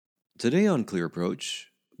Today on Clear Approach,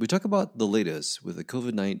 we talk about the latest with the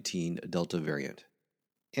COVID-19 Delta variant.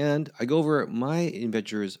 And I go over my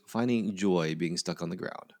adventures finding joy being stuck on the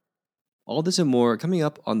ground. All this and more coming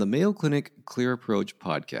up on the Mayo Clinic Clear Approach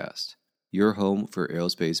podcast, your home for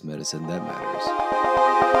aerospace medicine that matters.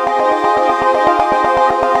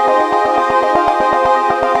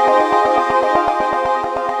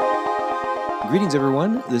 Greetings,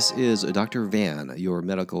 everyone. This is Dr. Van, your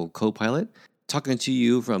medical co-pilot, talking to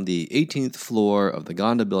you from the 18th floor of the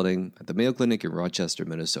Gonda building at the Mayo Clinic in Rochester,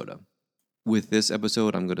 Minnesota. With this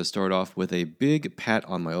episode, I'm going to start off with a big pat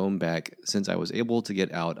on my own back since I was able to get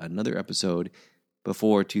out another episode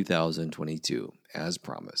before 2022, as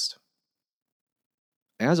promised.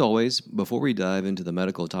 As always, before we dive into the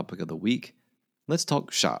medical topic of the week, let's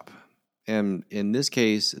talk shop, and in this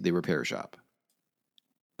case, the repair shop.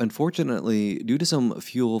 Unfortunately, due to some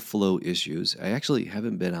fuel flow issues, I actually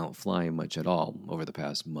haven't been out flying much at all over the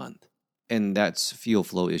past month. And that's fuel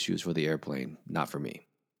flow issues for the airplane, not for me.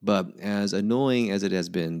 But as annoying as it has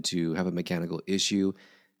been to have a mechanical issue,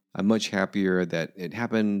 I'm much happier that it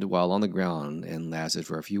happened while on the ground and lasted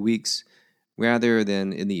for a few weeks, rather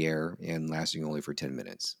than in the air and lasting only for 10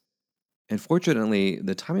 minutes. And fortunately,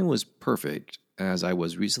 the timing was perfect as I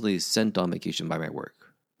was recently sent on vacation by my work.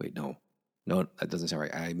 No, that doesn't sound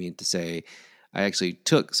right. I mean to say I actually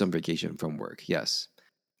took some vacation from work, yes.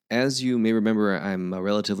 As you may remember, I'm a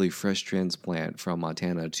relatively fresh transplant from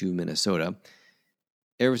Montana to Minnesota.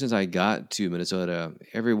 Ever since I got to Minnesota,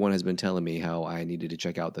 everyone has been telling me how I needed to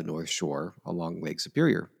check out the North Shore along Lake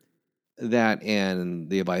Superior. That and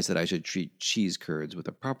the advice that I should treat cheese curds with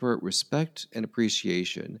the proper respect and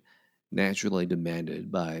appreciation naturally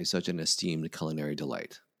demanded by such an esteemed culinary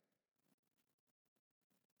delight.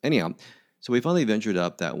 Anyhow, so we finally ventured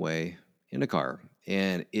up that way in a car,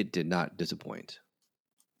 and it did not disappoint.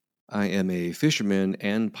 I am a fisherman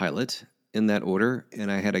and pilot in that order,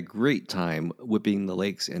 and I had a great time whipping the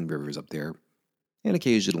lakes and rivers up there, and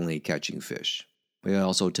occasionally catching fish. We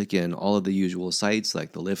also took in all of the usual sights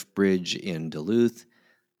like the Lift Bridge in Duluth,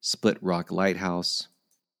 Split Rock Lighthouse,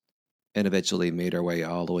 and eventually made our way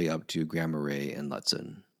all the way up to Grand Marais and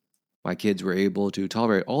Lutsen. My kids were able to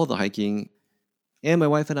tolerate all of the hiking, and my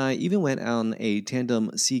wife and I even went on a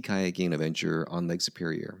tandem sea kayaking adventure on Lake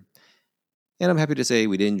Superior. And I'm happy to say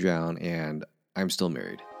we didn't drown, and I'm still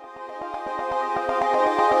married.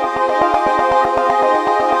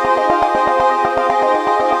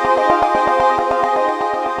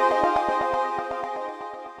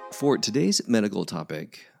 For today's medical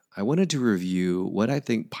topic, I wanted to review what I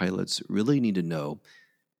think pilots really need to know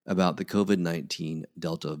about the COVID-19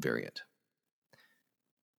 Delta variant.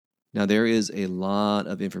 Now, there is a lot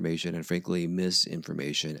of information and, frankly,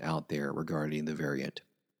 misinformation out there regarding the variant.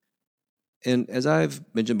 And as I've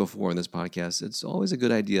mentioned before in this podcast, it's always a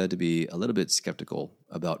good idea to be a little bit skeptical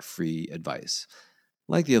about free advice,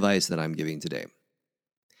 like the advice that I'm giving today.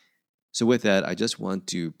 So with that, I just want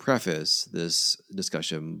to preface this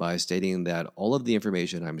discussion by stating that all of the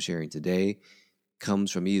information I'm sharing today comes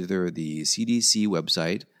from either the CDC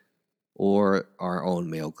website or our own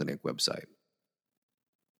Mayo Clinic website.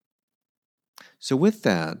 So with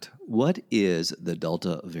that, what is the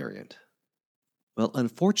Delta variant? Well,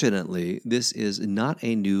 unfortunately, this is not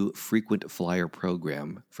a new frequent flyer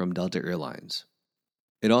program from Delta Airlines.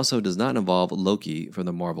 It also does not involve Loki from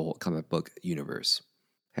the Marvel comic book universe.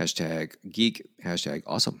 #geek,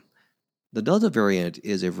 #awesome. The Delta variant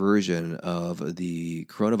is a version of the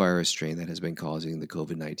coronavirus strain that has been causing the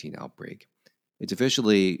COVID-19 outbreak. It's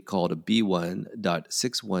officially called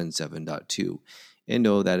B1.617.2. And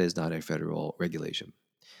no, that is not a federal regulation.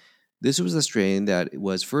 This was a strain that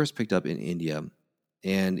was first picked up in India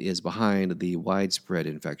and is behind the widespread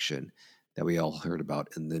infection that we all heard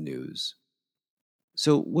about in the news.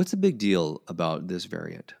 So what's the big deal about this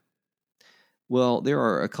variant? Well, there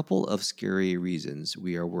are a couple of scary reasons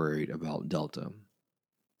we are worried about Delta.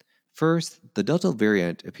 First, the Delta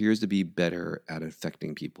variant appears to be better at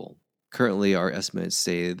infecting people. Currently, our estimates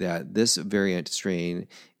say that this variant strain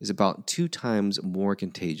is about 2 times more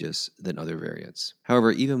contagious than other variants.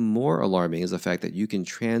 However, even more alarming is the fact that you can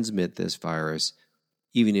transmit this virus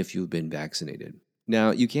even if you've been vaccinated.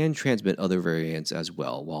 Now, you can transmit other variants as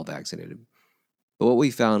well while vaccinated. But what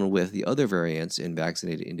we found with the other variants in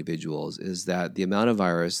vaccinated individuals is that the amount of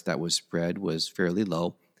virus that was spread was fairly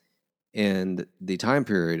low, and the time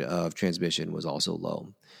period of transmission was also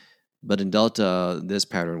low. But in Delta, this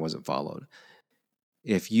pattern wasn't followed.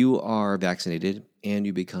 If you are vaccinated and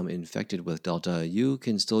you become infected with Delta, you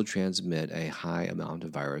can still transmit a high amount of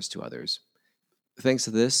virus to others. Thanks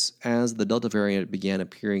to this, as the Delta variant began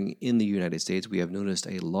appearing in the United States, we have noticed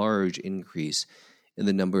a large increase in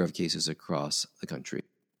the number of cases across the country.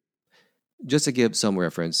 Just to give some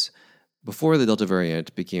reference, before the Delta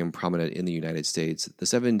variant became prominent in the United States, the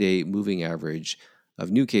 7-day moving average of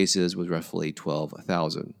new cases was roughly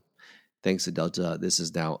 12,000. Thanks to Delta, this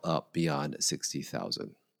is now up beyond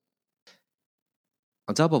 60,000.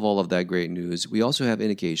 On top of all of that great news, we also have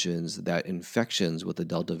indications that infections with the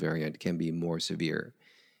Delta variant can be more severe.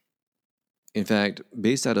 In fact,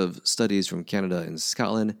 based out of studies from Canada and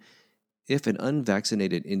Scotland, if an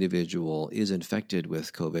unvaccinated individual is infected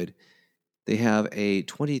with COVID, they have a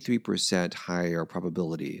 23% higher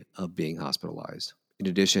probability of being hospitalized. In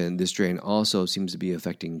addition, this strain also seems to be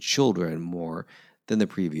affecting children more than the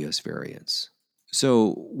previous variants.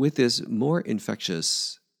 So, with this more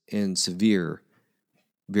infectious and severe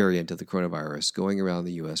variant of the coronavirus going around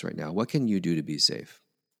the US right now, what can you do to be safe?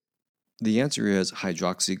 The answer is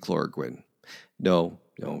hydroxychloroquine. No,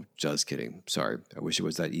 just kidding. Sorry, I wish it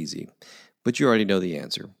was that easy. But you already know the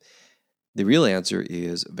answer. The real answer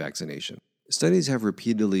is vaccination. Studies have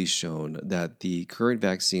repeatedly shown that the current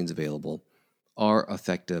vaccines available are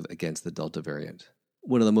effective against the Delta variant.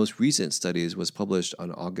 One of the most recent studies was published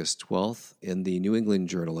on August 12th in the New England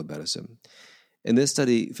Journal of Medicine. And this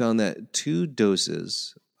study found that 2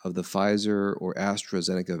 doses of the Pfizer or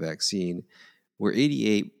AstraZeneca vaccine were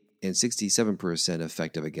 88 and 67%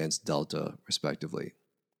 effective against Delta, respectively.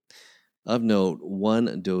 Of note,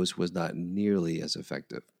 1 dose was not nearly as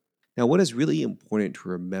effective. Now, what is really important to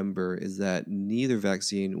remember is that neither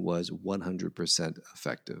vaccine was 100%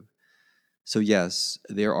 effective. So yes,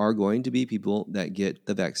 there are going to be people that get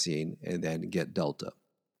the vaccine and then get Delta.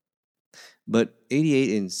 But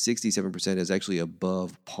 88 and 67% is actually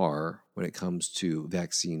above par when it comes to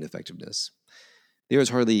vaccine effectiveness. There is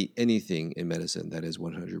hardly anything in medicine that is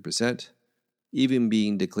 100%. Even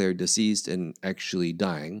being declared deceased and actually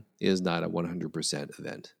dying is not a 100%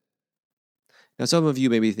 event. Now, some of you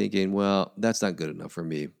may be thinking, well, that's not good enough for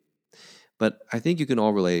me. But I think you can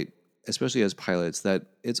all relate, especially as pilots, that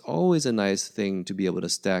it's always a nice thing to be able to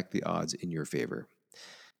stack the odds in your favor.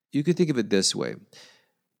 You could think of it this way.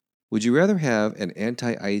 Would you rather have an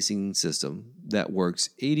anti-icing system that works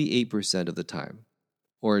 88% of the time,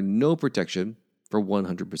 or no protection for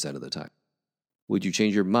 100% of the time? Would you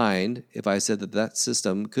change your mind if I said that that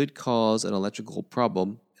system could cause an electrical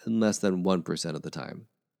problem in less than 1% of the time?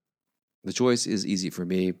 The choice is easy for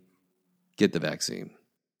me. Get the vaccine.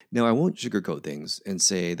 Now, I won't sugarcoat things and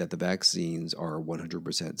say that the vaccines are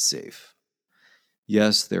 100% safe.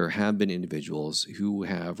 Yes, there have been individuals who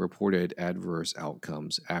have reported adverse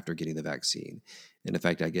outcomes after getting the vaccine. And in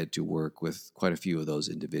fact, I get to work with quite a few of those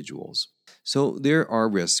individuals. So there are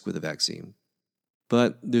risks with the vaccine.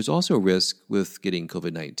 But there's also a risk with getting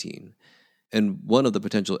COVID-19. And one of the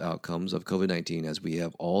potential outcomes of COVID-19, as we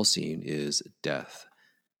have all seen, is death.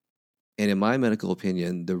 And in my medical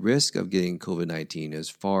opinion, the risk of getting COVID-19 is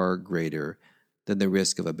far greater than the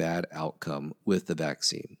risk of a bad outcome with the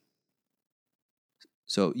vaccine.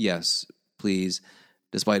 So yes, please,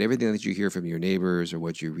 despite everything that you hear from your neighbors or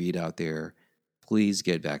what you read out there, please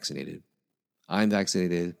get vaccinated. I'm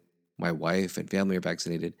vaccinated, my wife and family are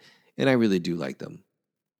vaccinated, and I really do like them.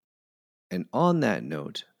 And on that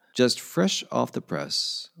note, just fresh off the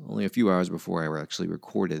press, only a few hours before I actually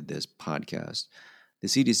recorded this podcast, the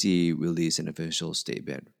CDC released an official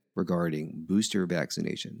statement regarding booster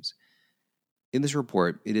vaccinations. In this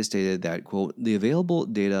report, it is stated that, quote, the available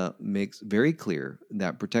data makes very clear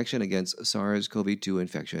that protection against SARS-CoV-2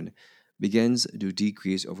 infection begins to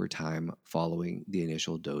decrease over time following the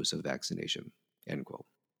initial dose of vaccination, end quote.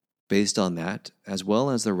 Based on that, as well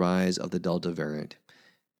as the rise of the Delta variant,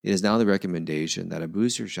 it is now the recommendation that a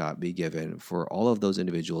booster shot be given for all of those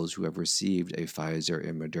individuals who have received a Pfizer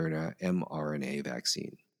and Moderna mRNA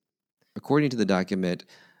vaccine. According to the document,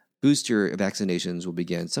 booster vaccinations will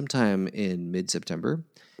begin sometime in mid-September,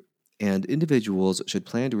 and individuals should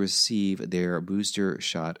plan to receive their booster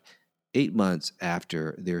shot 8 months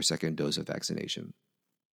after their second dose of vaccination.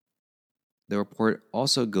 The report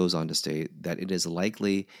also goes on to state that it is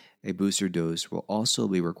likely a booster dose will also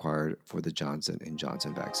be required for the Johnson &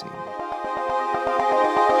 Johnson vaccine.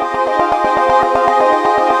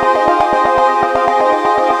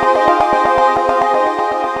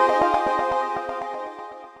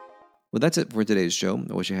 Well, that's it for today's show.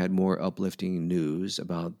 I wish I had more uplifting news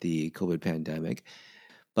about the COVID pandemic.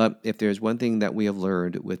 But if there's one thing that we have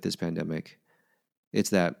learned with this pandemic, it's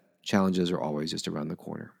that challenges are always just around the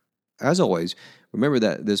corner. As always, remember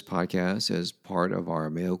that this podcast is part of our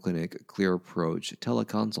Mayo Clinic Clear Approach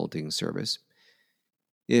teleconsulting service.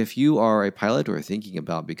 If you are a pilot or thinking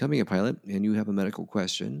about becoming a pilot and you have a medical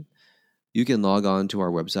question, You can log on to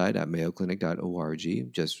our website at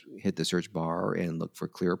mayoclinic.org. Just hit the search bar and look for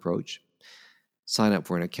Clear Approach. Sign up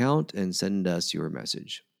for an account and send us your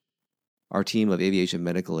message. Our team of aviation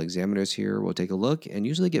medical examiners here will take a look and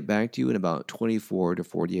usually get back to you in about 24 to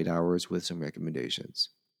 48 hours with some recommendations.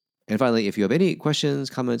 And finally, if you have any questions,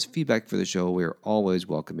 comments, feedback for the show, we're always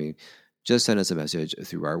welcoming. Just send us a message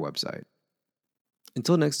through our website.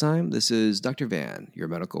 Until next time, this is Dr. Van, your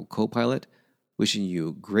medical co-pilot, wishing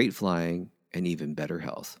you great flying and even better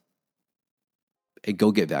health. And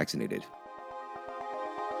go get vaccinated.